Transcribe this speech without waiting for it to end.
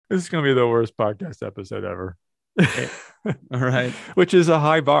This is going to be the worst podcast episode ever. All right. Which is a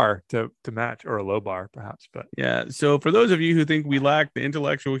high bar to match, or a low bar perhaps. But yeah. So for those of you who think we lack the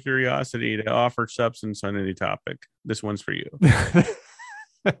intellectual curiosity to offer substance on any topic, this one's for you.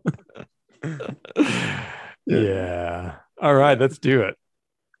 Yeah. All right. Let's do it.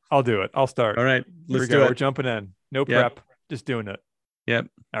 I'll do it. I'll start. All right. Let's go. do it. We're jumping in. No prep. Just doing it. Yep.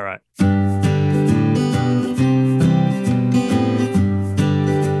 All right.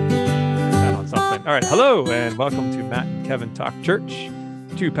 All right. Hello, and welcome to Matt and Kevin Talk Church.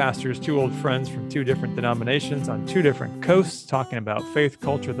 Two pastors, two old friends from two different denominations on two different coasts, talking about faith,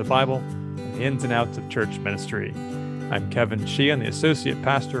 culture, the Bible, and the ins and outs of church ministry. I'm Kevin Sheehan, the associate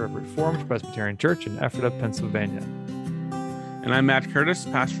pastor of Reformed Presbyterian Church in Ephrata, Pennsylvania. And I'm Matt Curtis,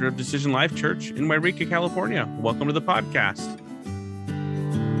 pastor of Decision Life Church in Wairika, California. Welcome to the podcast.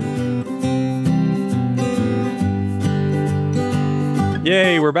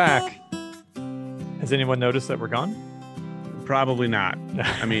 Yay, we're back. Has anyone noticed that we're gone? Probably not.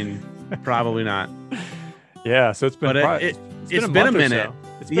 I mean, probably not. Yeah, so it's been it's been a minute.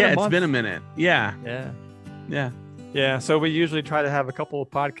 So. It's been a minute. Yeah. Yeah. So we usually try to have a couple of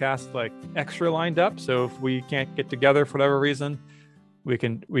podcasts like extra lined up. So if we can't get together for whatever reason,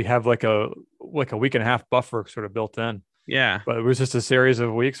 we have like a week and a half buffer sort of built in. Yeah. But it was just a series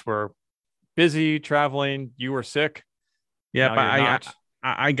of weeks where busy traveling. You were sick. Yeah, but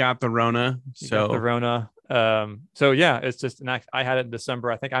I got the Rona. So yeah, it's just I had it in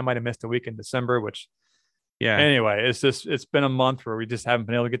December. I think I might have missed a week in December, which anyway, it's been a month where we just haven't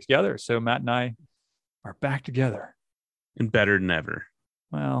been able to get together. So Matt and I are back together. And better than ever.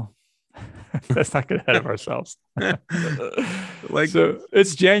 Well, let's not get ahead of ourselves. So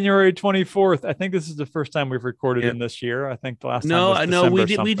it's January 24th. I think this is the first time we've recorded in this year. I think the last time was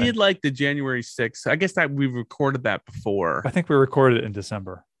December we did like the January 6th. I guess that we've recorded that before. I think we recorded it in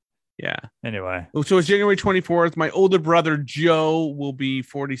December. Yeah. Anyway. So it's January 24th. My older brother, Joe, will be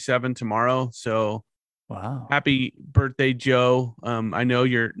 47 tomorrow. So wow. Happy birthday, Joe. I know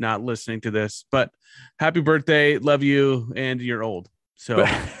you're not listening to this, but happy birthday. Love you. And you're old. So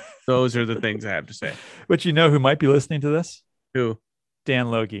those are the things I have to say. But you know who might be listening to this? Who? Dan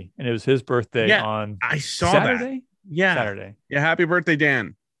Logie. And it was his birthday on I saw Saturday? That. Yeah. Saturday. Yeah. Happy birthday,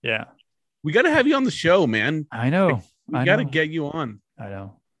 Dan. Yeah. We got to have you on the show, man. I know. We got to get you on. I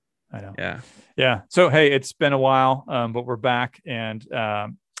know. Yeah. So, hey, it's been a while, but we're back. And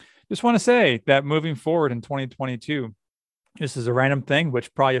just want to say that moving forward in 2022, this is a random thing,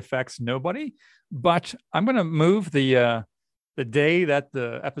 which probably affects nobody, but I'm going to move the day that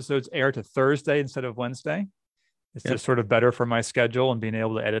the episodes air to Thursday instead of Wednesday. It's just sort of better for my schedule and being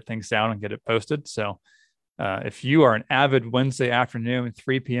able to edit things down and get it posted. So if you are an avid Wednesday afternoon,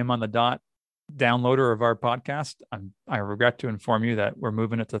 3 p.m. on the dot downloader of our podcast, I regret to inform you that we're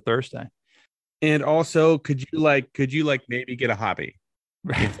moving it to Thursday. And also, could you maybe get a hobby?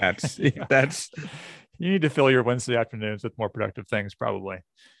 If that's you need to fill your Wednesday afternoons with more productive things, probably.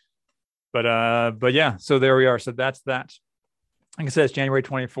 But yeah, so there we are. So that's that. Like I said, it's January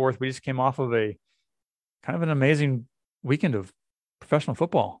 24th. We just came off of a kind of an amazing weekend of professional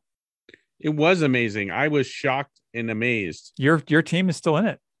football. It was amazing. I was shocked and amazed. Your team is still in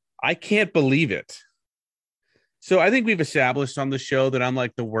it. I can't believe it. So I think we've established on the show that I'm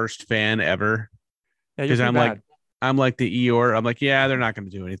like the worst fan ever. Yeah, because I'm like the Eeyore. I'm like, yeah, they're not going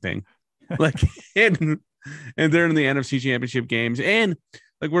to do anything. Like, and they're in the NFC Championship games, and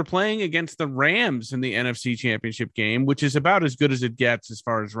like we're playing against the Rams in the NFC Championship game, which is about as good as it gets as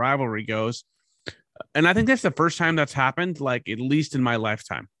far as rivalry goes. And I think that's the first time that's happened, like at least in my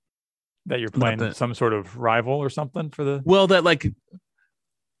lifetime. That you're playing some sort of rival or something for the. Well, that like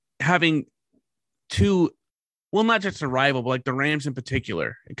having two. Well, not just a rival, but like the Rams in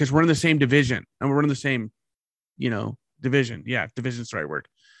particular, because we're in the same division and we're in the same, division. Yeah, division's the right word.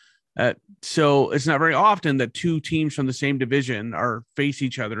 So it's not very often that two teams from the same division face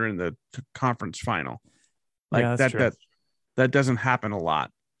each other in the conference final. Like that doesn't happen a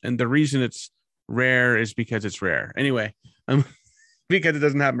lot. And the reason it's rare is because it's rare. Anyway, because it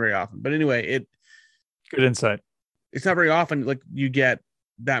doesn't happen very often. But anyway, good insight. It's not very often like you get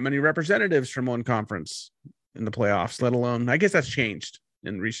that many representatives from one conference in the playoffs, let alone, I guess that's changed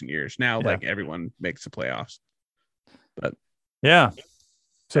in recent years. Now, like everyone makes the playoffs. But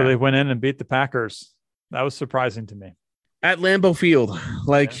so they went in and beat the Packers. That was surprising to me. At Lambeau Field,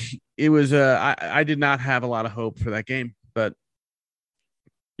 it was. I did not have a lot of hope for that game, but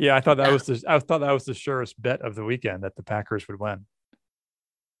I thought that was the surest bet of the weekend that the Packers would win.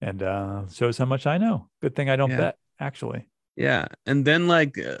 And shows how much I know. Good thing I don't bet, actually. Yeah, and then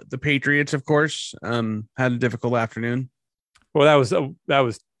the Patriots, of course, had a difficult afternoon. Well, that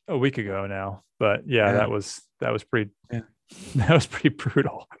was a week ago now, but yeah. that was pretty, Yeah. that was pretty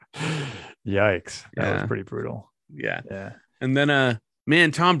brutal. Yikes. That was pretty brutal. Yeah. Yeah. And then,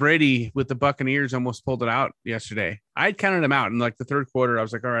 man, Tom Brady with the Buccaneers almost pulled it out yesterday. I counted him out in like the third quarter. I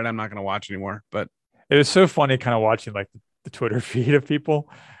was like, all right, I'm not going to watch anymore. But it was so funny kind of watching like the Twitter feed of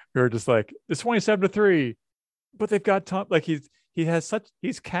people who are just like, it's 27-3, but they've got Tom, like he's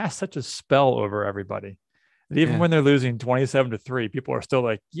cast such a spell over everybody. And even when they're losing 27-3, people are still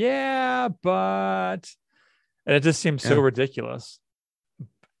like, yeah, but, and it just seems so ridiculous.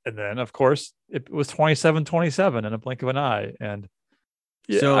 And then of course it was 27-27 in a blink of an eye. And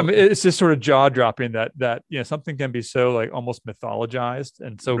so I mean, it's just sort of jaw dropping that something can be so like almost mythologized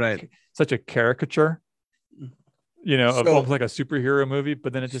and so such a caricature, of almost like a superhero movie,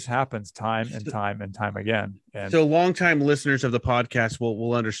 but then it just happens time and time and time again. And so longtime listeners of the podcast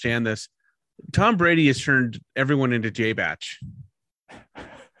will understand this. Tom Brady has turned everyone into J-Batch.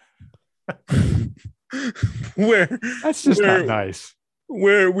 Where that's just not nice.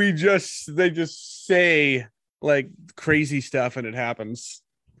 Where they just say like crazy stuff and it happens.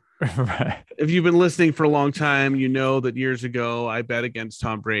 Right. If you've been listening for a long time, you know that years ago I bet against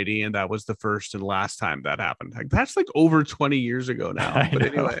Tom Brady, and that was the first and last time that happened. Like, that's like over 20 years ago now. But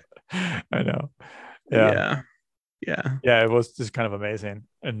anyway, I know. Yeah. It was just kind of amazing.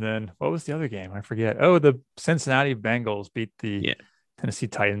 And then what was the other game? I forget. Oh, the Cincinnati Bengals beat the Tennessee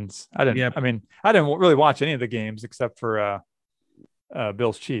Titans. I didn't really watch any of the games except for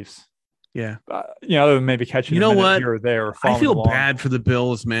Bills Chiefs. Yeah. Other than maybe catching what here or there. Or I feel along. bad for the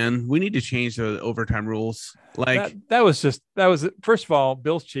Bills, man. We need to change the overtime rules. Like that was first of all,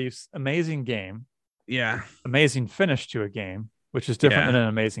 Bills Chiefs, amazing game. Yeah. Amazing finish to a game, which is different than an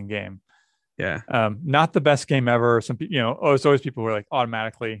amazing game. Yeah. Not the best game ever. Some people, it's always people who are like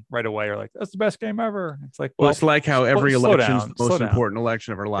automatically right away are like, that's the best game ever. It's like, well, it's like how every election is the most important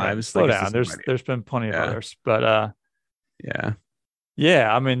election of our lives. Slow down. There's been plenty of others, but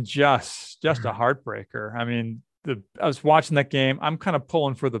I mean, just a heartbreaker. I mean, I was watching that game. I'm kind of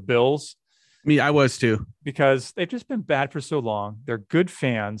pulling for the Bills. I was too, because they've just been bad for so long. They're good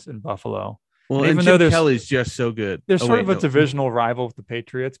fans in Buffalo. Well, and even though Kelly's just so good, they're sort of a divisional rival with the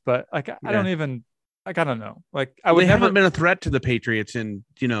Patriots. But like, I don't know. Like, they haven't been a threat to the Patriots since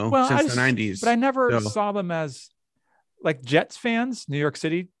the 90s. But I never saw them as like Jets fans, New York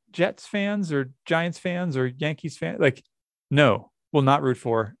City Jets fans, or Giants fans, or Yankees fans. Like, no. Will not root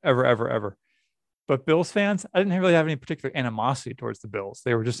for ever, ever, ever. But Bills fans, I didn't really have any particular animosity towards the Bills.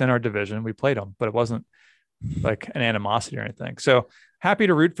 They were just in our division. We played them, but it wasn't like an animosity or anything. So happy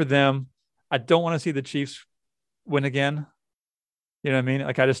to root for them. I don't want to see the Chiefs win again. You know what I mean?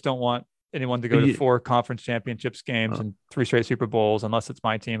 Like, I just don't want anyone to go to 4 conference championships games and 3 straight Super Bowls, unless it's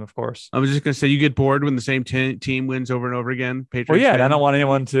my team, of course. I was just going to say, you get bored when the same team wins over and over again. Patriots. Well, yeah, I don't want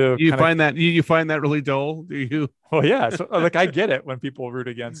anyone to. You find that really dull? Do you? Well, yeah. So, like, I get it when people root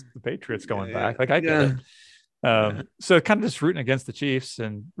against the Patriots going back. Like, I get it. So kind of just rooting against the Chiefs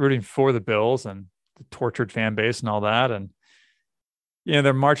and rooting for the Bills and the tortured fan base and all that. And,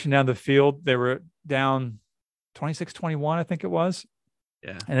 they're marching down the field. They were down 26-21, I think it was.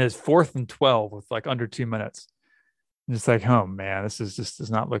 Yeah. And it's 4th and 12 with like under 2 minutes. And it's like, oh man, this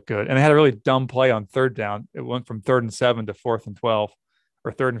does not look good. And they had a really dumb play on 3rd down. It went from 3rd and 7 to 4th and 12,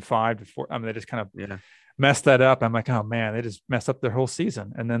 or 3rd and 5 to 4. I mean, they just kind of messed that up. I'm like, oh man, they just messed up their whole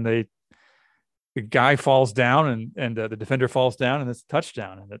season. And then the guy falls down and the defender falls down, and it's a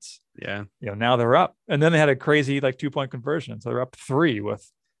touchdown. And it's, now they're up. And then they had a crazy like 2-point conversion. So they're up 3 with,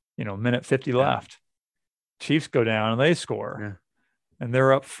 minute 50 left. Chiefs go down and they score. Yeah. And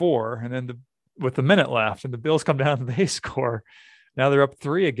they're up 4, and then with a minute left, and the Bills come down and they score. Now they're up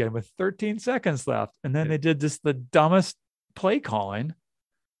 3 again with 13 seconds left. And then they did just the dumbest play calling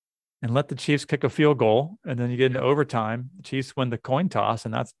and let the Chiefs kick a field goal. And then you get into overtime. The Chiefs win the coin toss,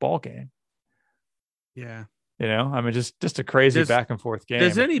 and that's ball game. Yeah. I mean, just a crazy back and forth game.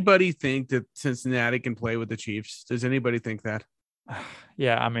 Does anybody think that Cincinnati can play with the Chiefs? Does anybody think that?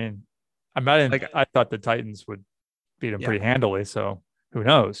 Yeah. I mean, I thought the Titans would beat them pretty handily. So who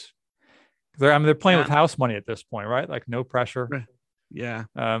knows? They're playing with house money at this point, right? Like, no pressure. Yeah.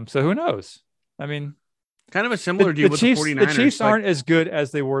 So who knows? I mean, kind of a similar deal with the 49ers. The Chiefs aren't as good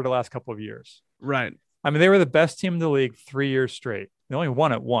as they were the last couple of years. Right. I mean, they were the best team in the league 3 years straight. They only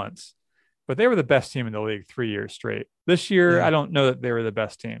won it once, but they were the best team in the league 3 years straight. This year, I don't know that they were the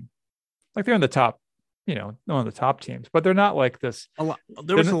best team. Like, they're in the top, one of the top teams, but they're not like this.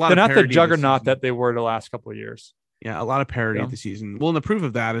 They're not the juggernaut that they were the last couple of years. Yeah, a lot of parity this season. Well, and the proof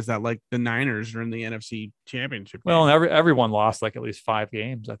of that is that like the Niners are in the NFC Championship. Well, and everyone lost like at least 5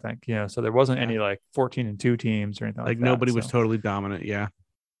 games, I think. So there wasn't any like 14-2 teams or anything like that. Nobody was totally dominant. Yeah.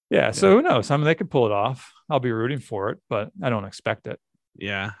 Yeah. So who knows? I mean, they could pull it off. I'll be rooting for it, but I don't expect it.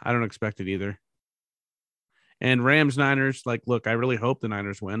 Yeah, I don't expect it either. And Rams Niners, like, look, I really hope the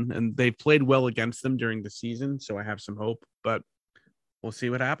Niners win, and they've played well against them during the season, so I have some hope, but we'll see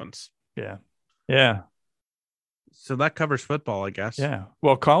what happens. Yeah. Yeah. So that covers football, I guess. Yeah.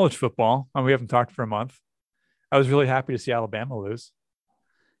 Well, college football, and we haven't talked for a month. I was really happy to see Alabama lose.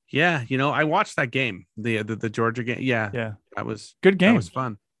 Yeah, I watched that game, the Georgia game. Yeah, Yeah. that was Good game. That was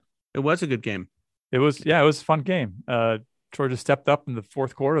fun. It was a good game. It was a fun game. Georgia stepped up in the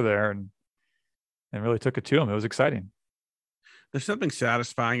fourth quarter there and really took it to them. It was exciting. There's something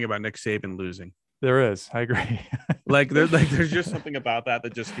satisfying about Nick Saban losing. There is. I agree. there's just something about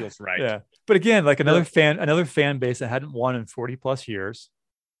that just feels right. Yeah. But again, like another fan base that hadn't won in 40 plus years.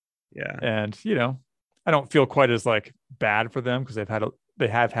 Yeah. And, I don't feel quite as like bad for them because they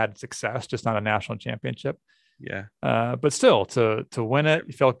have had success, just not a national championship. Yeah. But still to win it,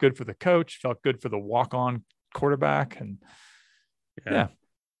 you felt good for the coach, felt good for the walk-on quarterback. And yeah.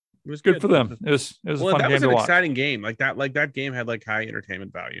 It was good for them. It was a fun game to watch. That was an exciting game. Like that game had like high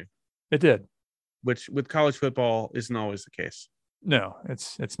entertainment value. It did. Which with college football isn't always the case. No,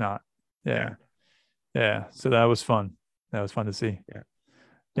 it's not. Yeah. Yeah. So that was fun. That was fun to see. Yeah.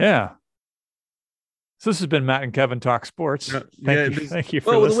 Yeah. So this has been Matt and Kevin Talk Sports. Thank you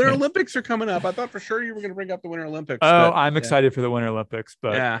for listening. The Winter Olympics are coming up. I thought for sure you were going to bring up the Winter Olympics. Oh, I'm excited for the Winter Olympics,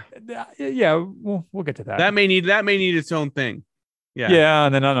 but we'll get to that. That may need its own thing. Yeah,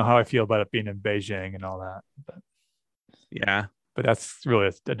 and then I don't know how I feel about it being in Beijing and all that. But that's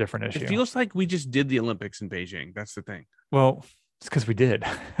really a different issue. It feels like we just did the Olympics in Beijing. That's the thing. Well, it's because we did.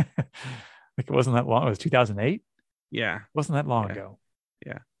 Like it wasn't that long. It was 2008. Yeah, it wasn't that long ago.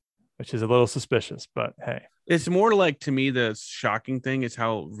 Yeah, which is a little suspicious, but hey, it's more like, to me, the shocking thing is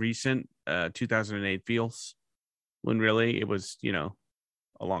how recent 2008 feels, when really it was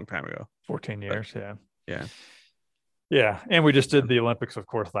a long time ago. 14 years. Yeah. Yeah, and we just did the Olympics, of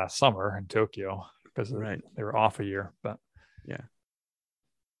course, last summer in Tokyo because they were off a year. But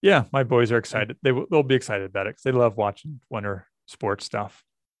yeah, my boys are excited. They'll be excited about it because they love watching winter sports stuff.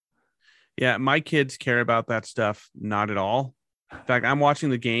 Yeah, my kids care about that stuff not at all. In fact, I'm watching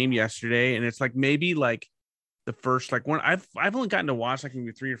the game yesterday, and it's like maybe like the first one. I've only gotten to watch like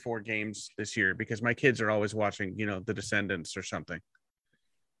maybe 3 or 4 games this year because my kids are always watching, The Descendants or something.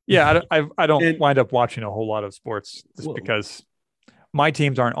 Yeah, I don't wind up watching a whole lot of sports just because my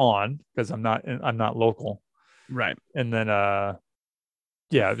teams aren't on because I'm not local. Right. And then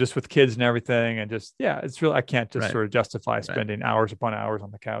just with kids and everything and just it's really I can't just sort of justify spending hours upon hours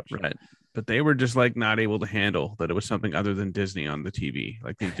on the couch. Right. But they were just like not able to handle that it was something other than Disney on the TV.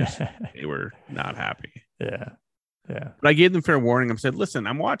 Like they were not happy. Yeah. Yeah. But I gave them fair warning. I said, listen,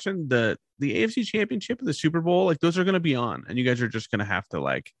 I'm watching the AFC Championship and the Super Bowl. Like those are going to be on, and you guys are just going to have to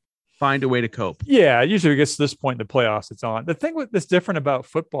like find a way to cope. Yeah. Usually it gets to this point in the playoffs, it's on. The thing that's different about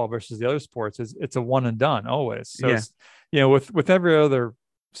football versus the other sports is it's a one and done always. So with every other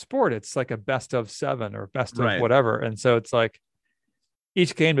sport, it's like a best of 7 or best of whatever. And so it's like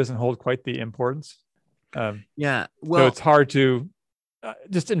each game doesn't hold quite the importance. So it's hard to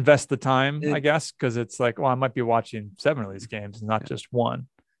just invest the time, I guess, because it's like, well, I might be watching 7 of these games and not just one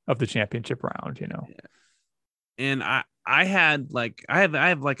of the championship round, And I have like an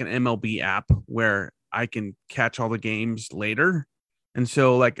MLB app where I can catch all the games later. And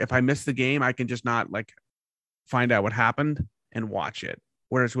so like if I miss the game, I can just not like find out what happened and watch it.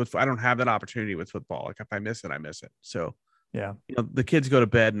 Whereas I don't have that opportunity with football. Like if I miss it, I miss it. So the kids go to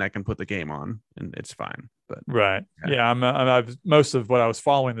bed and I can put the game on and it's fine. But most of what I was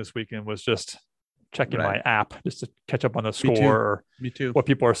following this weekend was just checking my app just to catch up on the score Me too. What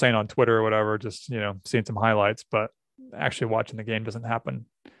people are saying on Twitter or whatever, just seeing some highlights, but actually watching the game doesn't happen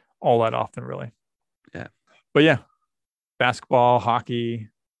all that often really. But basketball, hockey,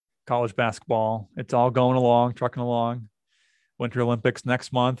 college basketball, it's all going along, trucking along. Winter Olympics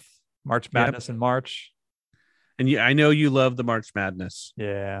next month, March Madness in March. And I know you love the March Madness.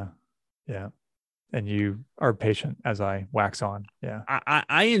 Yeah. And you are patient as I wax on. Yeah.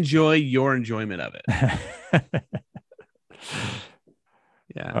 I enjoy your enjoyment of it.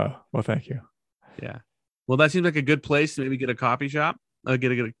 Oh, well, thank you. Yeah. Well, that seems like a good place to maybe get a coffee shop.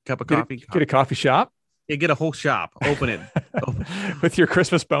 Get a cup of coffee. Get a coffee shop. Yeah, get a whole shop. Open it. With your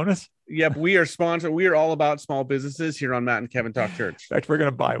Christmas bonus. Yep. We are sponsored. We are all about small businesses here on Matt and Kevin Talk Church. In fact, we're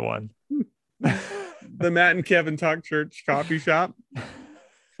going to buy one. The Matt and Kevin Talk Church coffee shop.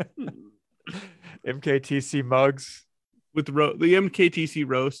 MKTC mugs with the MKTC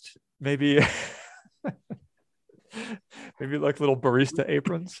roast. Maybe like little barista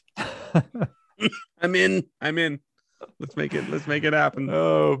aprons. I'm in. Let's make it happen.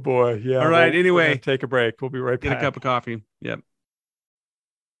 Oh boy. Yeah. All right. We're Anyway, gonna take a break. We'll be right get back. a cup of coffee. Yep.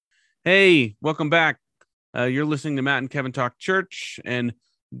 Hey, welcome back. You're listening to Matt and Kevin Talk Church. And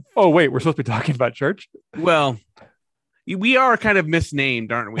Oh, wait, we're supposed to be talking about church? well, we are kind of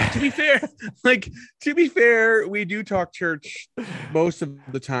misnamed, aren't we? To be fair, we do talk church most of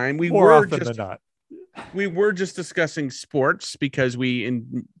the time. More often than not. We were just discussing sports because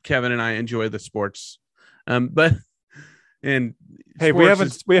Kevin and I enjoy the sports. But hey, we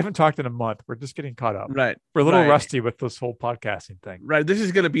haven't talked in a month. We're just getting caught up. Right. We're a little rusty with this whole podcasting thing. Right. This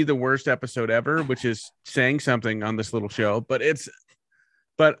is going to be the worst episode ever, which is saying something on this little show. But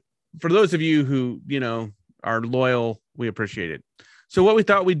for those of you who, are loyal, we appreciate it. So what we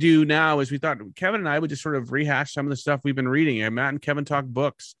thought we'd do now is we thought Kevin and I would just sort of rehash some of the stuff we've been reading. Matt and Kevin talk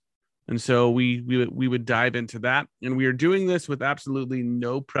books. And so we would dive into that. And we are doing this with absolutely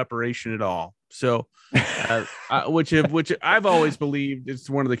no preparation at all. So, which I've always believed is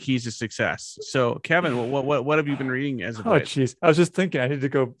one of the keys to success. So, Kevin, what have you been reading as of late? Oh, geez. I was just thinking I need to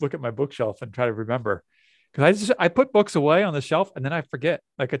go look at my bookshelf and try to remember, because I put books away on the shelf and then I forget.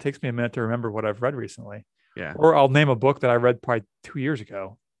 Like, it takes me a minute to remember what I've read recently. Yeah. Or I'll name a book that I read probably 2 years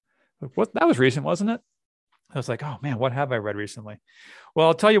ago. Like, what? That was recent, wasn't it? I was like, oh man, what have I read recently? Well,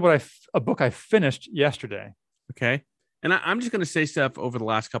 I'll tell you a book I finished yesterday. Okay. And I'm just going to say stuff over the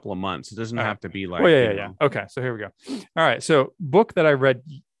last couple of months. It doesn't have to be like. Oh, yeah. Okay. So here we go. All right. So book that I read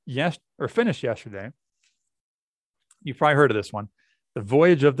finished yesterday. You've probably heard of this one. The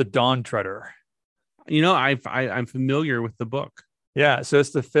Voyage of the Dawn Treader. I'm familiar with the book. Yeah. So it's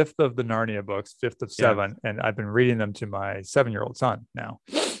the fifth of the Narnia books, fifth of seven. Yeah. And I've been reading them to my 7-year-old son now.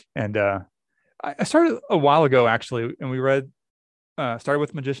 And I started a while ago, actually, and we started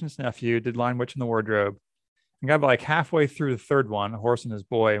with Magician's Nephew, did Lion, Witch, and the Wardrobe, and got like halfway through the third one, A Horse and His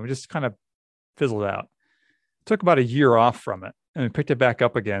Boy, and we just kind of fizzled out. It took about a year off from it, and we picked it back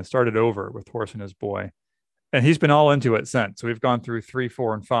up again, started over with Horse and His Boy, and he's been all into it since. So we've gone through 3,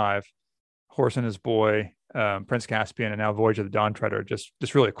 4, and 5, Horse and His Boy, Prince Caspian, and now Voyage of the Dawn Treader, just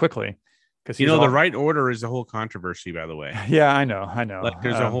really quickly. Because the right order is a whole controversy, by the way. Yeah, I know. Like,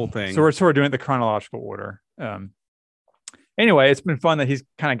 there's a whole thing. So we're sort of doing it the chronological order. Anyway, it's been fun that he's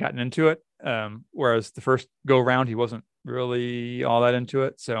kind of gotten into it. Whereas the first go round, he wasn't really all that into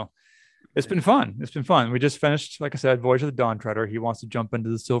it. So it's been fun. We just finished, like I said, Voyage of the Dawn Treader. He wants to jump into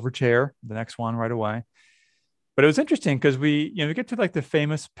the Silver Chair, the next one right away. But it was interesting because we get to like the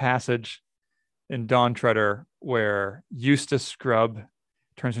famous passage in Dawn Treader where Eustace Scrubb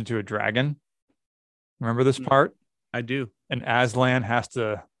turns into a dragon. Remember this part? I do. And Aslan has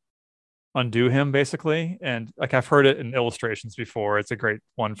to undo him, basically. And like, I've heard it in illustrations before. It's a great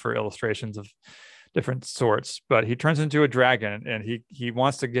one for illustrations of different sorts. But he turns into a dragon and he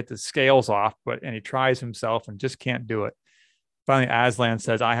wants to get the scales off, and he tries himself and just can't do it. Finally, Aslan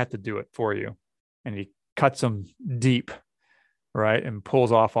says, I have to do it for you. And he cuts him deep, right? And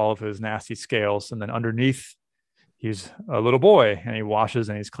pulls off all of his nasty scales. And then underneath, he's a little boy, and he washes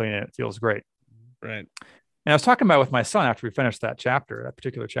and he's clean, and it feels great. Right. And I was talking about it with my son after we finished that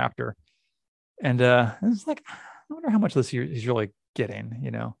particular chapter. And it's like, I wonder how much of this he's really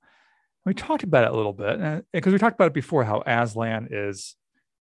getting, We talked about it a little bit, because we talked about it before, how Aslan is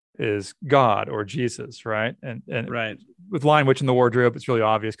God or Jesus, right? And right. With Lion, Witch, and the Wardrobe, it's really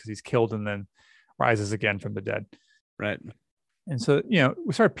obvious because he's killed and then rises again from the dead. Right. And so,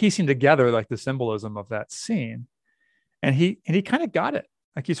 we started piecing together like the symbolism of that scene. And he kind of got it.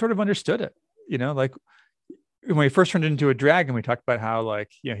 Like, he sort of understood it, like when he first turned into a dragon, we talked about how,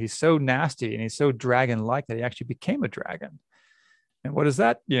 like, he's so nasty and he's so dragon-like that he actually became a dragon. And what does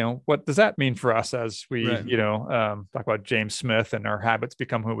that mean for us as we, right. Talk about James Smith and our habits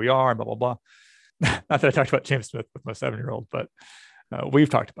become who we are, and blah, blah, blah. Not that I talked about James Smith with my 7-year-old, but we've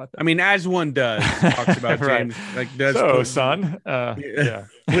talked about that. I mean, as one does, talks about right. James. Like, does so, son, yeah.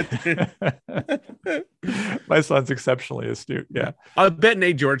 My son's exceptionally astute. Yeah, I bet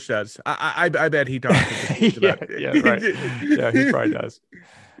Nate George does. I bet he talks about it. Yeah, right. Yeah, he probably does.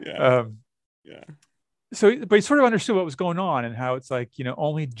 Yeah. So, but he sort of understood what was going on and how it's like,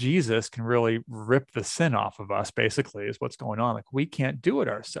 only Jesus can really rip the sin off of us, basically, is what's going on. Like, we can't do it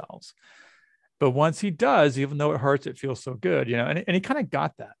ourselves. But once he does, even though it hurts, it feels so good, and he kind of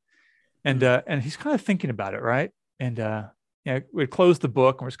got that. And he's kind of thinking about it, right? And we closed the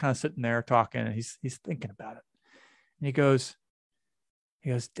book and we're just kind of sitting there talking, and he's thinking about it. And he goes,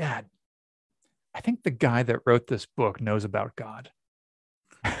 Dad, I think the guy that wrote this book knows about God.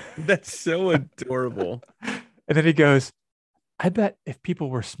 That's so adorable. And then he goes, I bet if people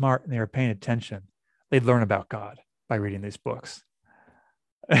were smart and they were paying attention, they'd learn about God by reading these books.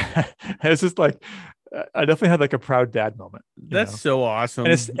 It's just like, I definitely had like a proud dad moment. That's so awesome.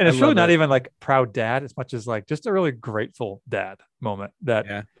 And it's I really love not it. even like proud dad as much as like just a really grateful dad moment that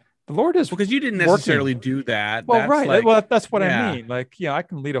Yeah. the Lord is Because you didn't necessarily working. do that. Well, That's right. like, Well, that's what I yeah, mean. Like, yeah, I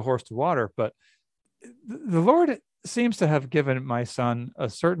can lead a horse to water, but the Lord seems to have given my son a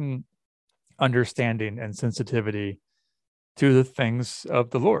certain understanding and sensitivity to the things of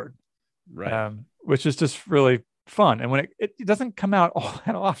the Lord, right. which is just really fun. And when it doesn't come out all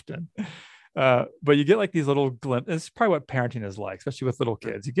that often, but you get like these little glimpses. It's probably what parenting is like, especially with little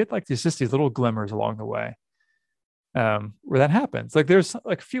kids. You get like these little glimmers along the way where that happens. Like there's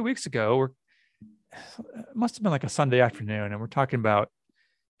like a few weeks ago, where it must have been like a Sunday afternoon, and we're talking about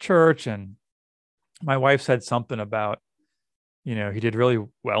church, and my wife said something about, he did really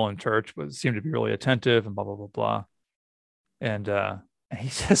well in church, but seemed to be really attentive and blah blah blah blah. And he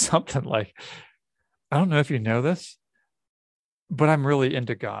says something like, "I don't know if you know this, but I'm really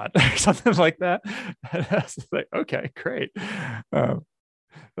into God," or something like that. And I was like, okay, great.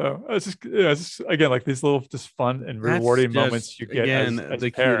 So it's just again like these little just fun and That's rewarding just, moments you get again, as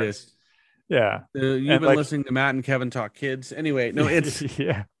the parents. cutest. Yeah, You've and been like listening to Matt and Kevin talk kids. Anyway, no, it's,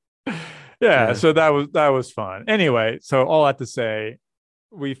 yeah, yeah. yeah. So that was fun. Anyway, so all that to say,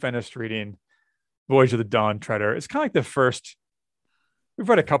 we finished reading Voyage of the Dawn Treader. It's kind of like the first. We've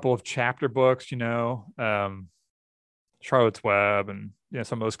read a couple of chapter books, Charlotte's Web, and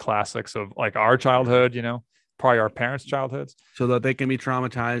some of those classics of like our childhood, probably our parents' childhoods. So that they can be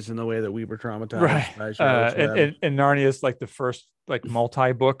traumatized in the way that we were Right. traumatized by Charlotte's And, Web. and and Narnia is like the first like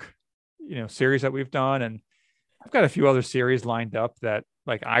multi-book, series that we've done, and I've got a few other series lined up that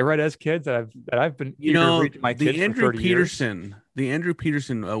like I read as kids that I've been eager to read to my kids for 30 years. The Andrew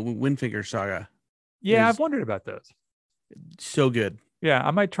Peterson Windfinger saga Yeah, I've is wondered about those. so good. Yeah,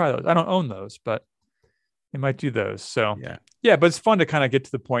 I might try those. I don't own those, but I might do those. So Yeah. yeah, but it's fun to kind of get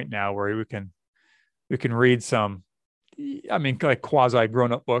to the point now where we can read some, I mean, like quasi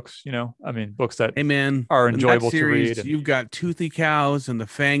grown up books, I mean, books that Hey man, are in that enjoyable to read. series, And you've got Toothy Cows and the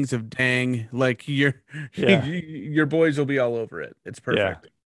Fangs of Dang. Like yeah, your boys will be all over it. It's yeah, perfect.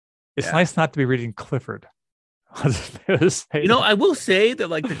 it's Yeah. nice not to be reading Clifford. I'll just say that. I will say that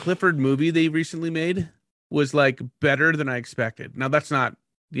like the Clifford movie they recently made was like better than I expected. Now that's not,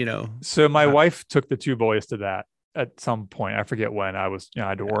 So my not, wife took the two boys to that at some point. I forget when I was, I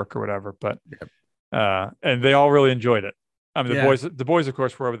had to yeah, work or whatever, but yeah, and they all really enjoyed it. I mean, yeah. the boys, of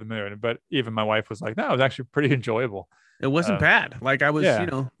course, were over the moon, but even my wife was like, "No, it was actually pretty enjoyable." It wasn't Uh, bad. Like I was,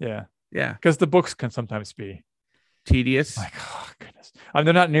 yeah, yeah, yeah, because the books can sometimes be tedious. like, oh goodness. I mean,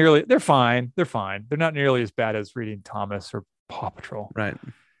 they're not nearly. They're fine. They're fine. They're not nearly as bad as reading Thomas or Paw Patrol. Right.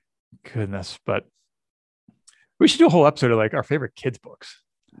 Goodness, but we should do a whole episode of like our favorite kids books.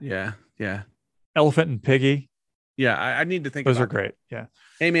 Yeah. Yeah. Elephant and Piggy. Yeah. I need to think Those are about that. great. Yeah.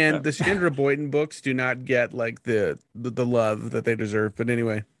 Hey man, Uh, the Sandra Boyden books do not get like the love that they deserve. But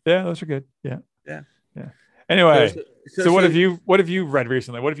anyway, yeah, those are good. Yeah. yeah. Yeah. So Anyway, so so what have so, you read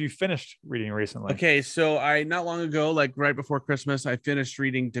recently? What have you finished reading recently? okay, so I not long ago, like right before Christmas, I finished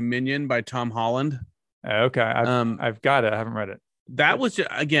reading Dominion by Tom Holland. Okay, Um, I've got it. I haven't read it. that was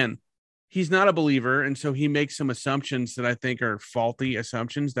again, he's not a believer, and so he makes some assumptions that I think are faulty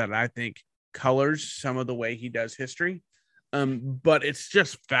assumptions that I think colors some of the way he does history. But it's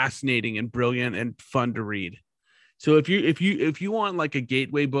just fascinating and brilliant and fun to read. So if you want like a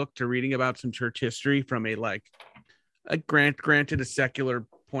gateway book to reading about some church history from a granted a secular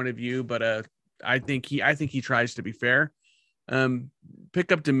point of view, but I think he tries to be fair.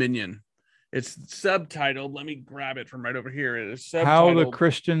 Pick up Dominion. It's subtitled. Let me grab it from right over here. It is How the subtitled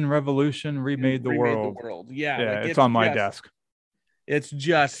Christian Revolution remade the Remade the world. World. Yeah, Yeah, like it's on my desk. it's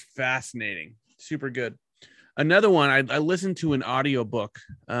just fascinating. Super good. Another one, I listened to an audiobook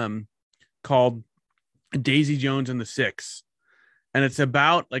called Daisy Jones and the Six. And it's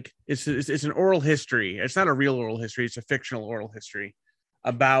about like it's an oral history. It's not a real oral history, it's a fictional oral history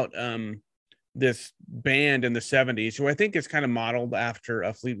about this band in the 70s who I think is kind of modeled after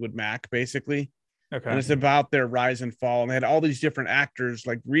a Fleetwood Mac, basically. And Okay. it's about their rise and fall. And they had all these different actors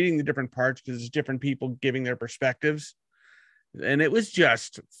like reading the different parts because there's different people giving their perspectives. And it was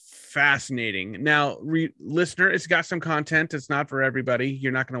just fascinating. Now, listener, it's got some content. It's not for everybody.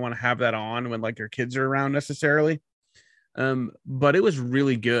 You're not going to want to have that on when like your kids are around necessarily. But it was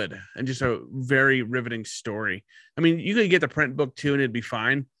really good and just a very riveting story. I mean, you could get the print book too, and it'd be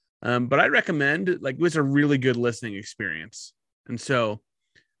fine. But I recommend like it was a really good listening experience. And so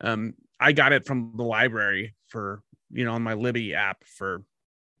I got it from the library for on my Libby app for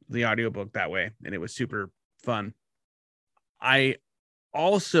the audiobook that way, and it was super fun. I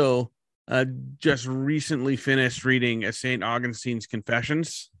also just recently finished reading a St. Augustine's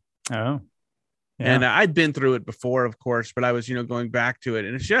Confessions. Oh, And I'd been through it before, of course, but I was, going back to it,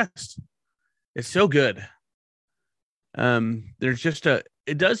 and it's so good. There's just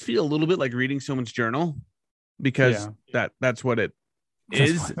it does feel a little bit like reading someone's journal, because that's what it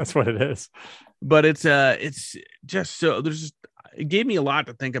is. That's what it is. But it's just so it gave me a lot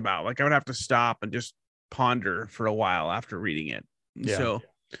to think about. Like I would have to stop and just ponder for a while after reading it. Yeah. So,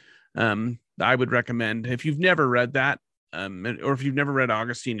 I would recommend, if you've never read that, or if you've never read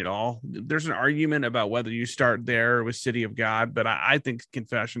Augustine at all, there's an argument about whether you start there with City of God, but I think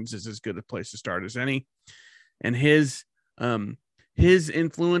Confessions is as good a place to start as any. And his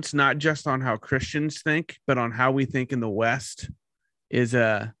influence, not just on how Christians think, but on how we think in the West, is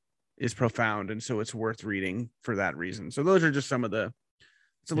profound. And so it's worth reading for that reason. So those are just some of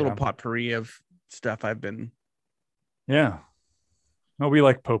it's a little potpourri of stuff I've been. Yeah. Well, we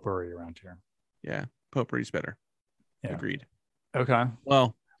like potpourri around here. Yeah. Potpourri's better. Yeah. Agreed. Okay.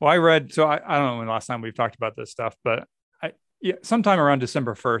 Well, I read, so I don't know when last time we've talked about this stuff, but sometime around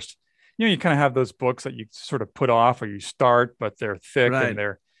December 1st, you kind of have those books that you sort of put off or you start, but they're thick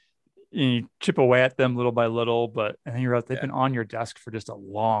and you chip away at them little by little, and then you realize they've been on your desk for just a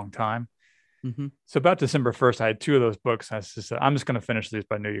long time. Mm-hmm. So about December 1st, I had 2 of those books. I just said, I'm just going to finish these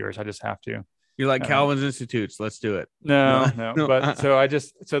by New Year's. I just have to. You're like Calvin's Institutes. Let's do it. No. But so I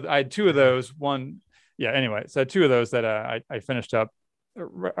had 2 of those. Anyway, so 2 of those that I finished up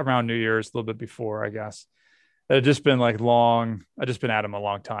around New Year's, a little bit before, I guess. It had just been long. I just been at them a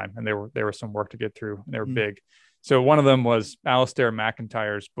long time, and they were some work to get through, and they were big. So one of them was Alistair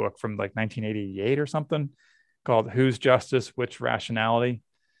McIntyre's book from 1988 or something, called "Whose Justice, Which Rationality."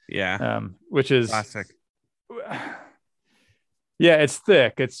 Yeah, which is classic. Yeah, it's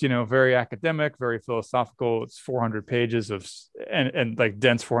thick. It's very academic, very philosophical. It's 400 pages and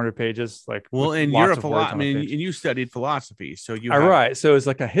dense 400 pages. And you're a philosopher. I mean, and you studied philosophy, so you. Right. So it's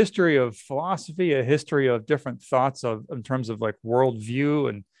a history of philosophy, a history of different thoughts in terms of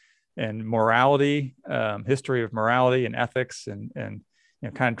worldview and morality, history of morality and ethics, and kind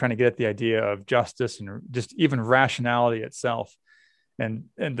of trying to get at the idea of justice and just even rationality itself, and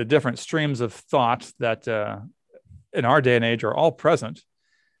the different streams of thought that. In our day and age are all present,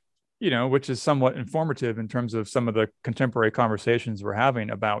 which is somewhat informative in terms of some of the contemporary conversations we're having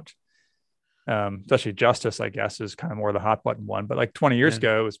about, especially justice, I guess, is kind of more the hot button one. But 20 years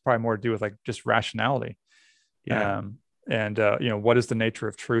ago, it was probably more to do with just rationality. Yeah. What is the nature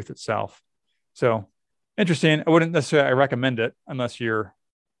of truth itself? So interesting. I wouldn't necessarily recommend it unless you're,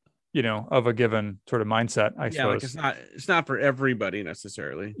 of a given sort of mindset, I suppose. It's not for everybody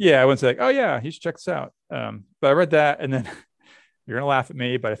necessarily. Yeah. I wouldn't say oh yeah, you should check this out. But I read that, and then you're going to laugh at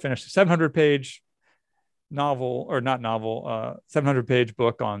me, but I finished a 700-page novel, or not novel, 700-page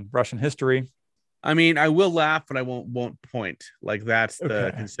book on Russian history. I mean, I will laugh, but I won't point. That's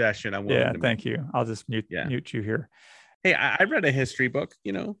the concession. I won't. Yeah. Thank you. I'll just mute you here. Hey, I read a history book,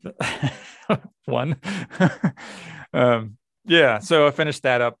 One. Yeah, so I finished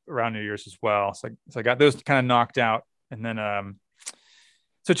that up around New Year's as well. So I got those kind of knocked out, and then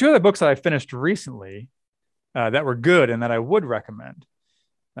so 2 other books that I finished recently that were good and that I would recommend.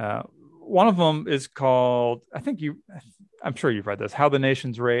 One of them is called, I'm sure you've read this, "How the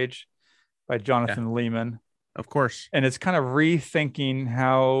Nations Rage" by Jonathan Leeman. Of course, and it's kind of rethinking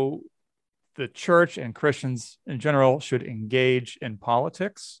how the church and Christians in general should engage in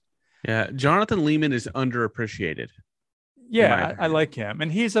politics. Yeah, Jonathan Leeman is underappreciated. Yeah, I like him,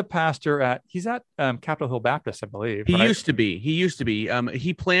 and he's a pastor he's at Capitol Hill Baptist, I believe. He used to be.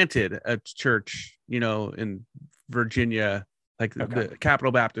 He planted a church, in Virginia. The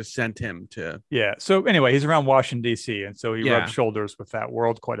Capitol Baptist sent him to. Yeah. So anyway, he's around Washington D.C., and so he rubbed shoulders with that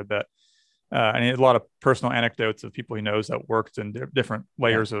world quite a bit, and he has a lot of personal anecdotes of people he knows that worked in different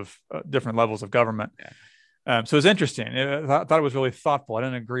layers of different levels of government. Yeah. So it's interesting. I thought it was really thoughtful. I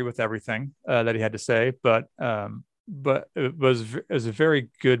didn't agree with everything that he had to say, but it was a very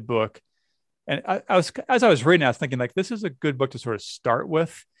good book. And as I was reading, I was thinking this is a good book to sort of start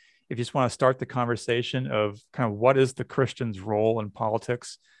with. If you just want to start the conversation of kind of what is the Christian's role in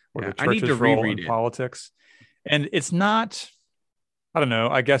politics, or the church's role in politics. And it's not, I don't know,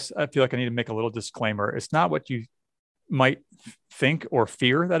 I guess I feel like I need to make a little disclaimer. It's not what you might think or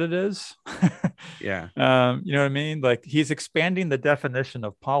fear that it is. Yeah. You know what I mean? He's expanding the definition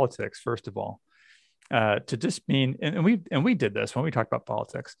of politics, first of all. To just mean, and we did this when we talked about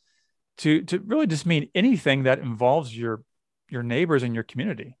politics, to really just mean anything that involves your neighbors and your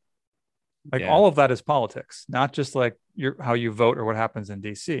community. All of that is politics, not just how you vote or what happens in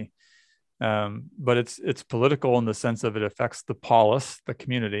DC. But it's political in the sense of it affects the polis, the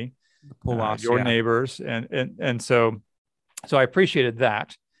community, your neighbors, and so I appreciated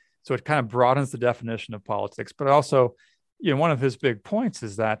that. So it kind of broadens the definition of politics, but also, one of his big points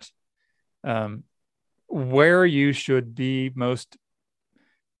is that where you should be most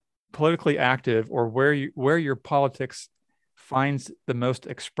politically active, or where your politics finds the most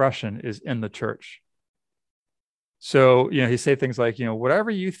expression, is in the church. So, he say things like,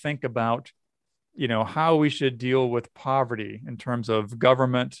 whatever you think about, how we should deal with poverty in terms of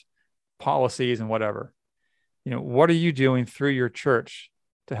government policies and whatever, what are you doing through your church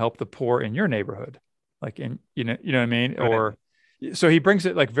to help the poor in your neighborhood? Like, you know what I mean? Right. Or so he brings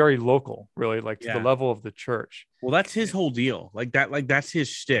it like very local, really, like to the level of the church. Well, that's his whole deal. Like that's his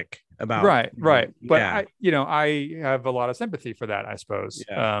shtick about. Right. But I have a lot of sympathy for that, I suppose.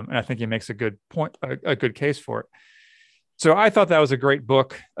 Yeah. And I think he makes a good point, a good case for it. So I thought that was a great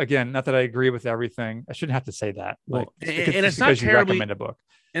book. Again, not that I agree with everything. I shouldn't have to say that. Well, and it's not terribly, you recommend a book.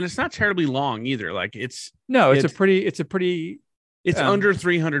 And it's not terribly long either. Like it's under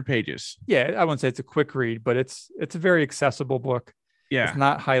 300 pages. Yeah, I wouldn't say it's a quick read, but it's a very accessible book. Yeah, it's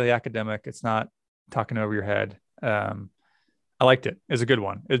not highly academic. It's not talking over your head. I liked it. It's a good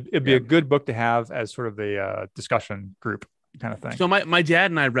one. It'd be a good book to have as sort of a discussion group kind of thing. So my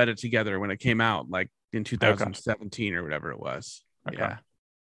dad and I read it together when it came out, like in 2017 or whatever it was. Okay.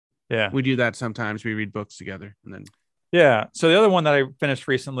 Yeah. We do that sometimes. We read books together and then. Yeah. So the other one that I finished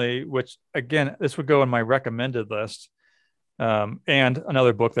recently, which again, this would go in my recommended list, and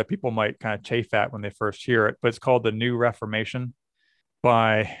another book that people might kind of chafe at when they first hear it, but it's called The New Reformation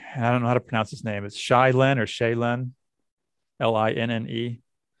by, I don't know how to pronounce his name. It's Shailen or Shailen, Linne.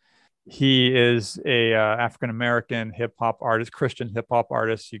 He is a African-American hip hop artist, Christian hip hop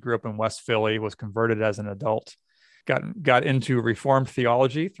artist. He grew up in West Philly, was converted as an adult, got into Reformed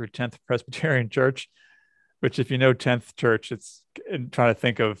theology through 10th Presbyterian Church, which if you know 10th Church, it's trying to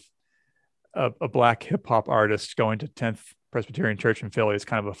think of a black hip hop artist going to 10th Presbyterian Church in Philly is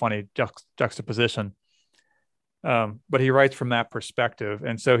kind of a funny juxtaposition. But he writes from that perspective.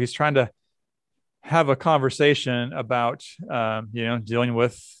 And so he's trying to have a conversation about, dealing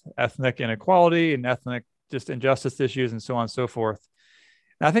with ethnic inequality and ethnic just injustice issues and so on and so forth.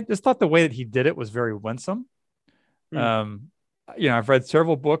 And I thought the way that he did it was very winsome. I've read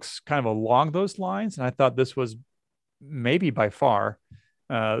several books kind of along those lines, and I thought this was maybe by far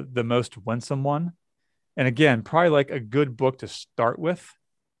the most winsome one. And again, probably like a good book to start with,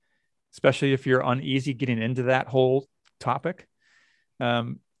 especially if you're uneasy getting into that whole topic.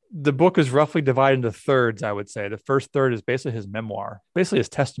 The book is roughly divided into thirds, I would say. The first third is basically his memoir, basically his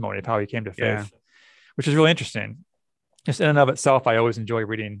testimony of how he came to faith, which is really interesting. Just in and of itself, I always enjoy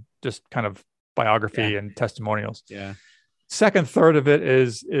reading just kind of biography and testimonials. Yeah. Second third of it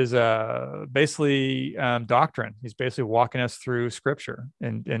is basically doctrine. He's basically walking us through scripture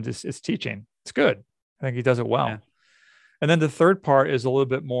and just it's teaching. It's good. I think he does it well. Yeah. And then the third part is a little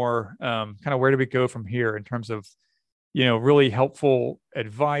bit more kind of where do we go from here in terms of, really helpful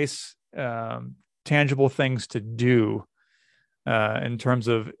advice, tangible things to do in terms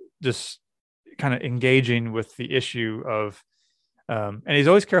of just kind of engaging with the issue of, and he's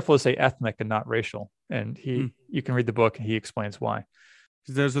always careful to say ethnic and not racial. And you can read the book and he explains why.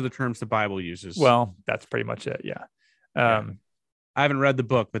 Those are the terms the Bible uses. Well, that's pretty much it. Yeah. I haven't read the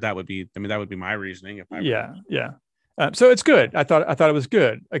book, but that would be my reasoning. If I So it's good. I thought it was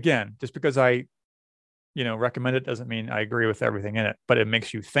good. Again, just because I, recommend it doesn't mean I agree with everything in it, but it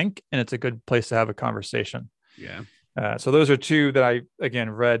makes you think, and it's a good place to have a conversation. Yeah. So those are two that I, again,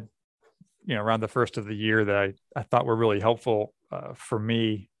 read, around the first of the year that I thought were really helpful for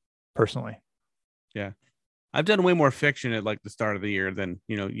me personally. Yeah. I've done way more fiction at like the start of the year than,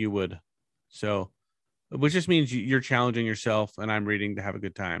 you would. So, which just means you're challenging yourself and I'm reading to have a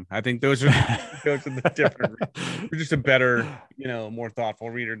good time. I think those are the different. You're just a better, more thoughtful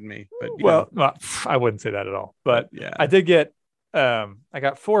reader than me. But well, I wouldn't say that at all. But yeah, I did get. I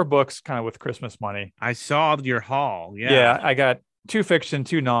got 4 books kind of with Christmas money. I saw your haul. Yeah, I got 2 fiction,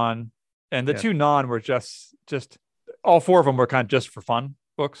 2 non, and the 2 non were just all 4 of them were kind of just for fun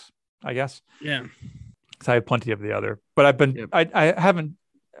books, I guess. Yeah, because I had plenty of the other, but I've been I haven't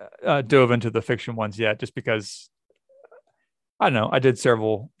dove into the fiction ones yet, just because I don't know. I did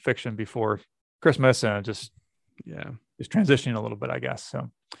several fiction before Christmas, and just transitioning a little bit, I guess. So,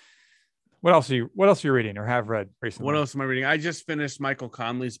 what else are you reading or have read recently? What else am I reading? I just finished Michael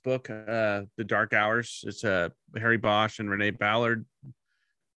Connelly's book, The Dark Hours. It's Harry Bosch and Renee Ballard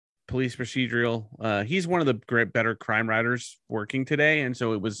police procedural. He's one of the better crime writers working today, and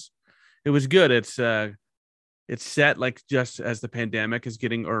so it was good. It's set like just as the pandemic is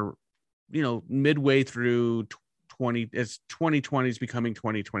getting, or midway through 2020 is becoming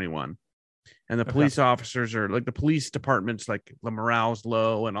 2021. And the police officers are like the police department's like the morale's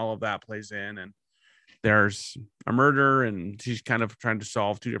low and all of that plays in. And there's a murder and she's kind of trying to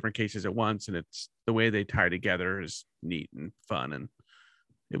solve two different cases at once. And it's the way they tie together is neat and fun. And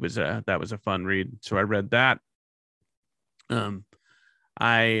that was a fun read. So I read that.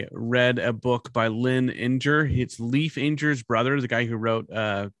 I read a book by Lynn Inger. It's Leif Inger's brother, the guy who wrote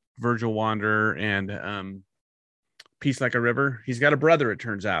Virgil Wander and Peace Like a River. He's got a brother, it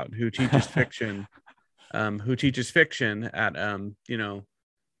turns out, who teaches fiction, at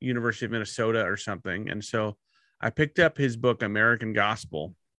University of Minnesota or something. And so I picked up his book, American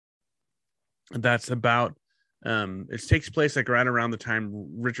Gospel. That's about it takes place like right around the time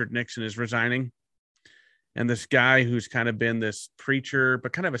Richard Nixon is resigning. And this guy who's kind of been this preacher,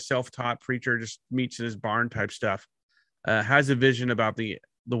 but kind of a self-taught preacher, just meets in his barn type stuff, has a vision about the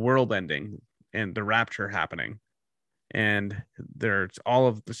world ending and the rapture happening. And there's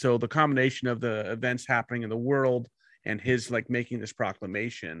so the combination of the events happening in the world and his like making this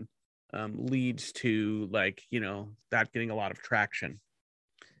proclamation leads to like, that getting a lot of traction.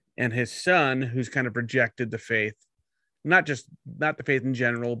 And his son, who's kind of rejected the faith, not the faith in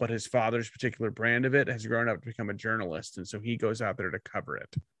general, but his father's particular brand of it, has grown up to become a journalist. And so he goes out there to cover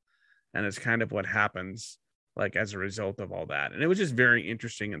it. And it's kind of what happens like as a result of all that. And it was just very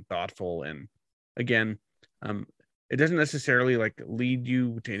interesting and thoughtful. And again, it doesn't necessarily like lead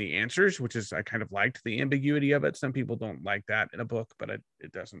you to any answers, which is, I kind of liked the ambiguity of it. Some people don't like that in a book, but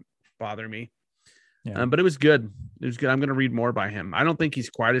it doesn't bother me. Yeah. But it was good. It was good. I'm going to read more by him. I don't think he's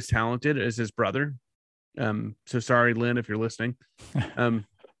quite as talented as his brother. So sorry, Lynn, if you're listening.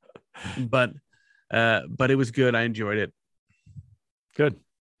 But it was good. I enjoyed it. Good.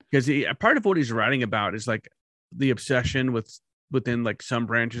 Because part of what he's writing about is like the obsession within like some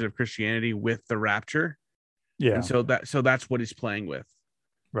branches of Christianity with the rapture. Yeah. And so that's what he's playing with.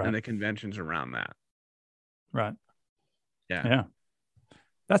 Right. And the conventions around that. Right. Yeah. Yeah.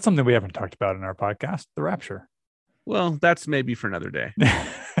 That's something we haven't talked about in our podcast, the rapture. Well, that's maybe for another day.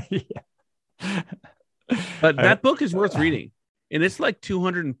 Yeah. But that book is worth reading. And it's like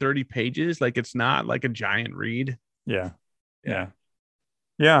 230 pages. Like it's not like a giant read. Yeah. Yeah.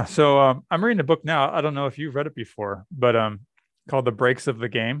 Yeah. So I'm reading a book now. I don't know if you've read it before, but called The Breaks of the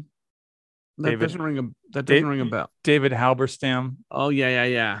Game. That doesn't ring a bell. David Halberstam. Oh,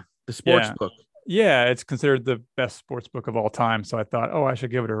 yeah. The sports book. Yeah, it's considered the best sports book of all time. So I thought, I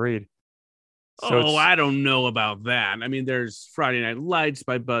should give it a read. So I don't know about that. I mean, there's Friday Night Lights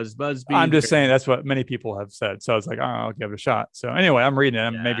by Buzz Busby. I'm just saying that's what many people have said. So I was like, I'll give it a shot. So anyway, I'm reading it.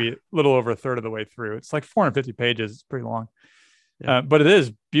 I'm maybe a little over a third of the way through. It's like 450 pages. It's pretty long. Yeah. But it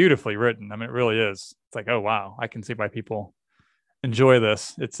is beautifully written. I mean, it really is. It's like, oh, wow. I can see why people enjoy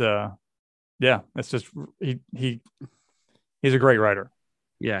this. It's it's just he's a great writer.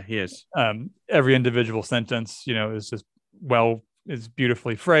 Yeah, he is. Every individual sentence, is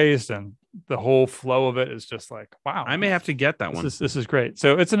beautifully phrased, and the whole flow of it is just like, wow. I may have to get that one. This is great.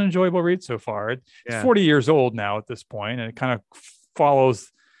 So it's an enjoyable read so far. It's 40 years old now at this point, and it kind of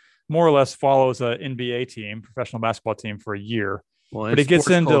more or less follows an NBA team, professional basketball team, for a year. Well, but he gets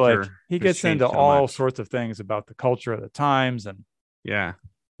into all sorts of things about the culture of the times, and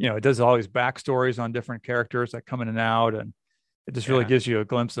it does all these backstories on different characters that come in and out, and it just really gives you a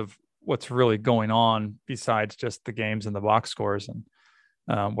glimpse of what's really going on besides just the games and the box scores,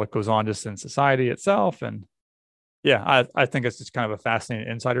 and what goes on just in society itself. And I think it's just kind of a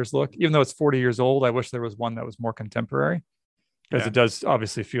fascinating insider's look. Even though it's 40 years old, I wish there was one that was more contemporary, because it does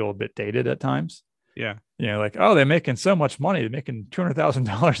obviously feel a bit dated at times. Yeah. Like, they're making so much money. They're making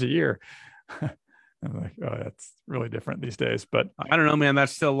 $200,000 a year. I'm like, that's really different these days. But I don't know, man.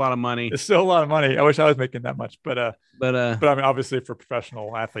 That's still a lot of money. It's still a lot of money. I wish I was making that much, but I mean, obviously for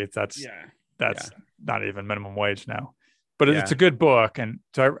professional athletes, that's not even minimum wage now. But it's a good book, and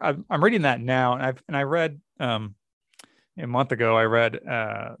so I'm reading that now. And I read a month ago. I read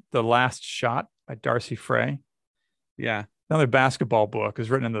The Last Shot by Darcy Frey. Yeah, another basketball book.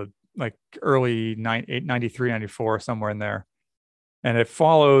 Is written in the early 93, 94, somewhere in there. And it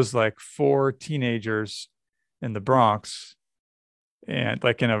follows like 4 teenagers in the Bronx, and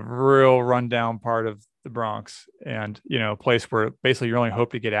like in a real rundown part of the Bronx, and a place where basically your only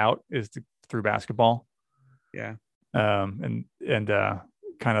hope to get out is through basketball. Yeah. And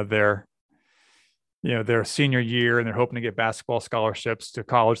kind of their senior year, and they're hoping to get basketball scholarships to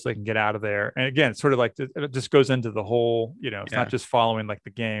college so they can get out of there. And again, it's sort of like it just goes into the whole, it's not just following like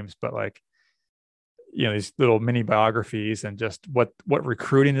the games, but like, these little mini biographies and just what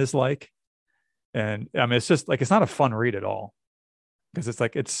recruiting is like. And I mean, it's just like, it's not a fun read at all, because it's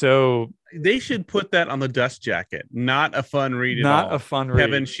like, it's so, they should put that on the dust jacket. Not a fun read. Not a fun read.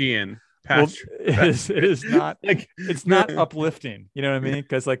 Kevin Sheehan. pasture. It is not Like, it's not uplifting. You know what I mean?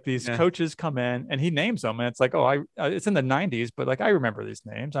 Because like these yeah, coaches come in and he names them, and it's like, oh, it's in the '90s, but like I remember these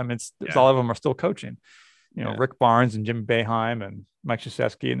names. I mean, it's yeah, all of them are still coaching. You know, yeah. Rick Barnes and Jim Boeheim and Mike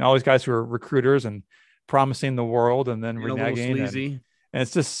Krzyzewski and all these guys who are recruiters and promising the world and then And a little reneging sleazy. and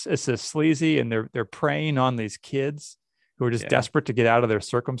it's just sleazy, and they're preying on these kids who are just Yeah. desperate to get out of their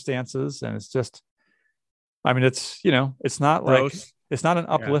circumstances, and it's just, I mean, it's, you know, it's not like Gross. it's not an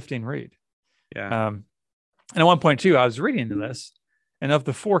Yeah. uplifting read. Yeah. And at one point too, I was reading into this, and of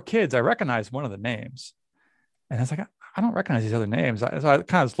the 4 kids, I recognized one of the names, and I was like, I don't recognize these other names. So I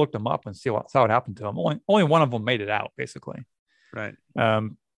kind of just looked them up and saw what happened to them. Only one of them made it out, basically. Right. I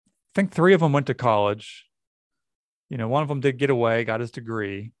think 3 of them went to college. You know, one of them did get away, got his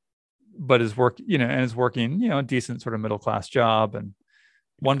degree, but is working, you know, a decent sort of middle class job. And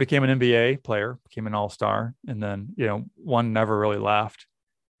one became an NBA player, became an all-star, and then, you know, one never really left,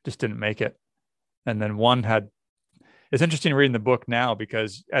 just didn't make it. And then one had, it's interesting reading the book now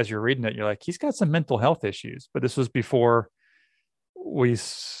because as you're reading it, you're like, he's got some mental health issues, but this was before we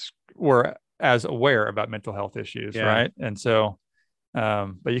were as aware about mental health issues. Yeah. Right. And so,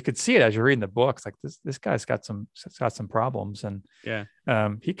 but you could see it as you're reading the books, like this guy's got some problems, and Yeah.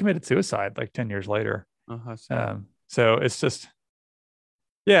 he committed suicide like 10 years later. So So it's just,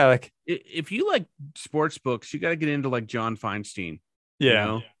 yeah, like, if you like sports books, you got to get into like John Feinstein. yeah, You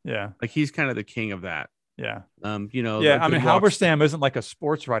know? yeah, Like he's kind of the king of that. yeah, You know, yeah. the I mean, Good Walks- Halberstam isn't like a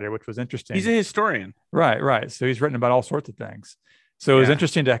sports writer, which was interesting. He's a historian. Right. So he's written about all sorts of things. So it was Yeah.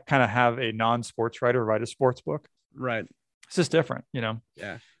 interesting to kind of have a non-sports writer write a sports book. Right. It's just different, you know?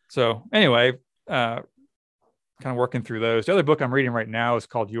 Yeah. So anyway, kind of working through those. The other book I'm reading right now is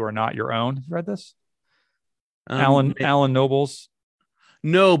called You Are Not Your Own. Have you read this? Alan Nobles.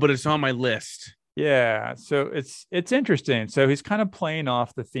 No, but it's on my list. Yeah. So it's interesting. So he's kind of playing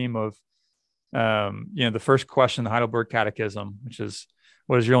off the theme of, you know, the first question, the Heidelberg Catechism, which is,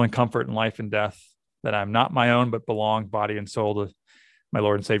 what is your only comfort in life and death? That I'm not my own, but belong body and soul to my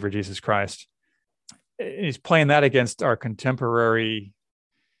Lord and Savior, Jesus Christ. He's playing that against our contemporary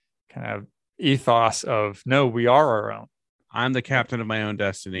kind of ethos of, no, we are our own. I'm the captain of my own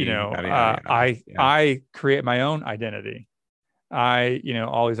destiny. You know, Yada, yada, yada. I create my own identity. You know,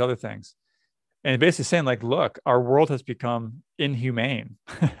 all these other things. And basically saying like, look, our world has become inhumane.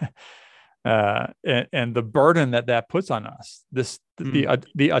 And the burden that puts on us,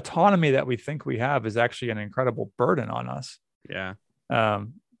 the autonomy that we think we have is actually an incredible burden on us. Yeah.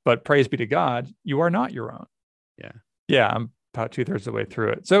 But praise be to God, you are not your own. Yeah. I'm about 2/3 of the way through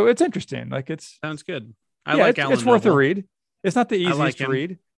it. So it's interesting. Like Sounds good. It's worth a read. It's not the I like easiest to him.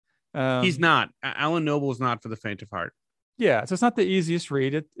 read. He's not. Alan Noble is not for the faint of heart. Yeah. So it's not the easiest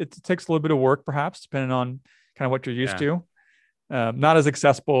read. It takes a little bit of work, perhaps, depending on kind of what you're used to. Not as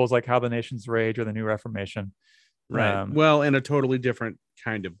accessible as like How the Nations Rage or the New Reformation. Right. Well, in a totally different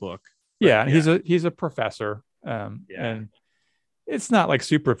kind of book. Yeah. He's a professor. And it's not like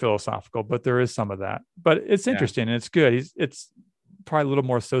super philosophical, but there is some of that. But it's interesting and it's good. It's probably a little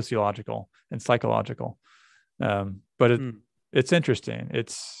more sociological and psychological. But it's interesting.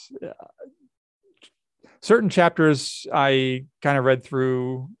 It's certain chapters I kind of read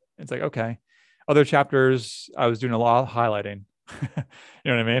through. It's like, okay. Other chapters I was doing a lot of highlighting. You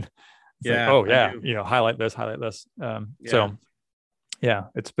know what I mean? It's like, oh yeah, you know, highlight this. So yeah,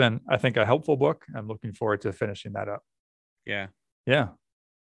 it's been, I think, a helpful book. I'm looking forward to finishing that up. Yeah.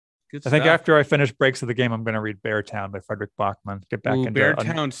 Good stuff. I think after I finish Breaks of the Game, I'm going to read Beartown by Frederick Bachman. Get back into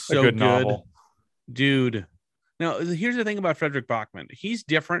Beartown's a good novel. Dude. Now, here's the thing about Frederick Bachman. He's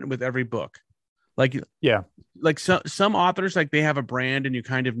different with every book. Like some authors, like they have a brand and you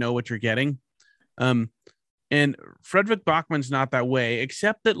kind of know what you're getting. And Frederick Bachman's not that way,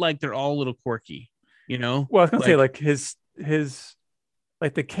 except that like they're all a little quirky, you know? Well, I was going to say like his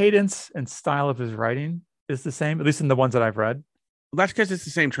like the cadence and style of his writing is the same, at least in the ones that I've read. Well, that's because it's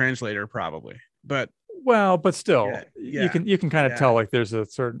the same translator probably, but still you can kind of tell like there's a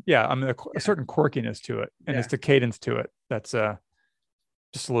certain, a certain quirkiness to it, and it's the cadence to it. That's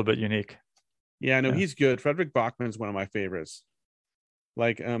just a little bit unique. He's good. Frederick Bachman's one of my favorites.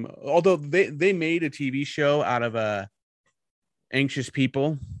 Like, although they made a TV show out of Anxious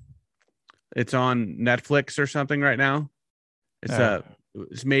People. It's on Netflix or something right now.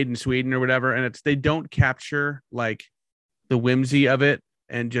 It's made in Sweden or whatever, and they don't capture like the whimsy of it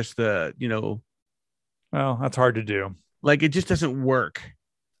and just the, you know, well, that's hard to do. Like it just doesn't work.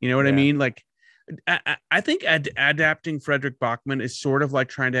 You know what I mean? Like I think adapting Frederick Bachman is sort of like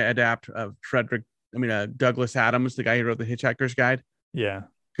trying to adapt Douglas Adams, the guy who wrote The Hitchhiker's Guide. Yeah.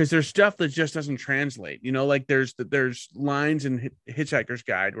 because there's stuff that just doesn't translate. Like there's lines in Hitchhiker's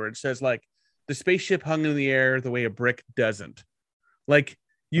Guide where it says like the spaceship hung in the air the way a brick doesn't. Like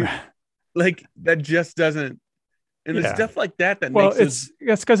you, like that just doesn't. And there's stuff like that makes it's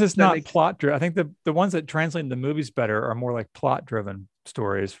because it's not plot driven. I think the ones that translate into movies better are more like plot driven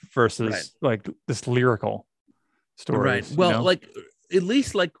stories versus like this lyrical stories. Right. Well, like at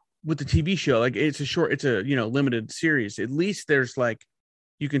least like with the TV show, like it's a limited series. At least there's like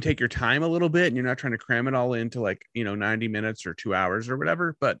you can take your time a little bit and you're not trying to cram it all into like 90 minutes or 2 hours or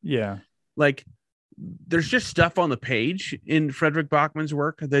whatever. But like there's just stuff on the page in Frederick Bachman's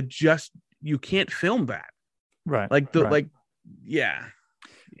work that just you can't film that. Right. Like Yeah,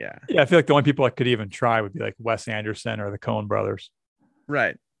 I feel like the only people that could even try would be like Wes Anderson or the Coen brothers.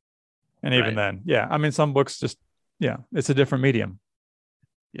 Right. And even then, I mean, some books just, it's a different medium.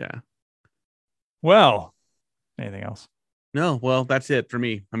 Yeah. Well, anything else? No, well, that's it for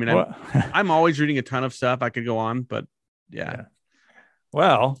me. I mean, I'm always reading a ton of stuff. I could go on, but yeah.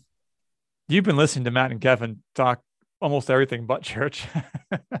 Well, you've been listening to Matt and Kevin talk almost everything but church.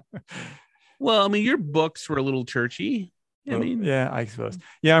 Well, I mean, your books were a little churchy. I suppose.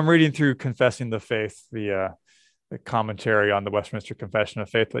 Yeah, I'm reading through Confessing the Faith, the commentary on the Westminster Confession of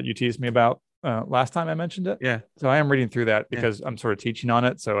Faith that you teased me about last time I mentioned it. Yeah. So I am reading through that because I'm sort of teaching on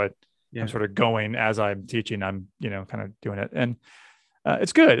it. So I'm sort of going as I'm teaching. I'm kind of doing it, and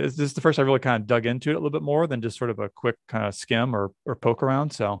it's good. This is the first I really kind of dug into it a little bit more than just sort of a quick kind of skim or poke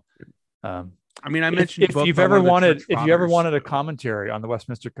around. So. I mean, I mentioned if you ever wanted a commentary on the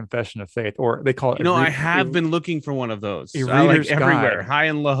Westminster Confession of Faith, or they call it, I have been looking for one of those. Everywhere, high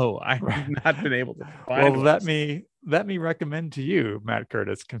and low. I have not been able to find. Well, let me recommend to you, Matt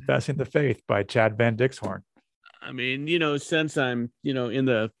Curtis, Confessing the Faith by Chad Van Dixhorn. I mean, since I'm, in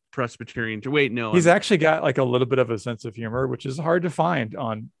the Presbyterian. Wait, no, he's actually got like a little bit of a sense of humor, which is hard to find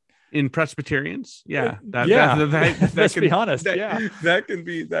in Presbyterians. Yeah. Let's be honest. That can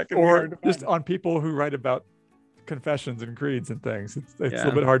be or just on people who write about confessions and creeds and things. It's a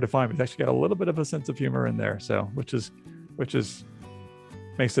little bit hard to find, but he's actually got a little bit of a sense of humor in there. So, which is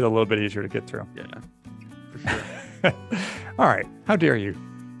makes it a little bit easier to get through. Yeah, for sure. All right. How dare you?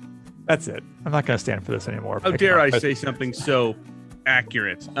 That's it. I'm not going to stand for this anymore. How dare I say something so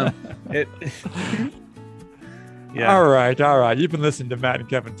accurate? Yeah. All right. You've been listening to Matt and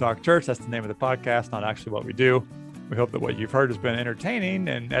Kevin Talk Church. That's the name of the podcast, not actually what we do. We hope that what you've heard has been entertaining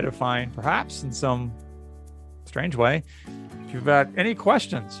and edifying, perhaps in some strange way. If you've got any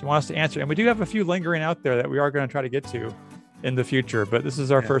questions you want us to answer, and we do have a few lingering out there that we are going to try to get to in the future, but this is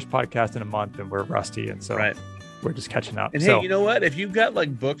our first podcast in a month and we're rusty. And so we're just catching up. And hey, you know what? If you've got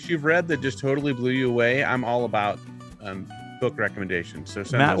like books you've read that just totally blew you away, I'm all about book recommendations. So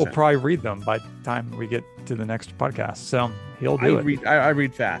Matt will probably read them by the time we get to the next podcast. So he'll do it. I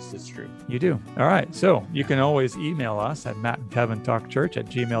read fast. It's true. You do. All right. So you can always email us at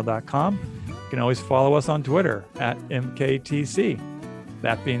mattandkevintalkchurch@gmail.com. You can always follow us on Twitter at MKTC.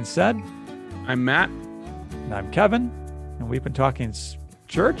 That being said, I'm Matt. And I'm Kevin. And we've been talking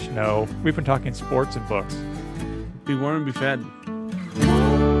church? No, we've been talking sports and books. Be warm and be fed.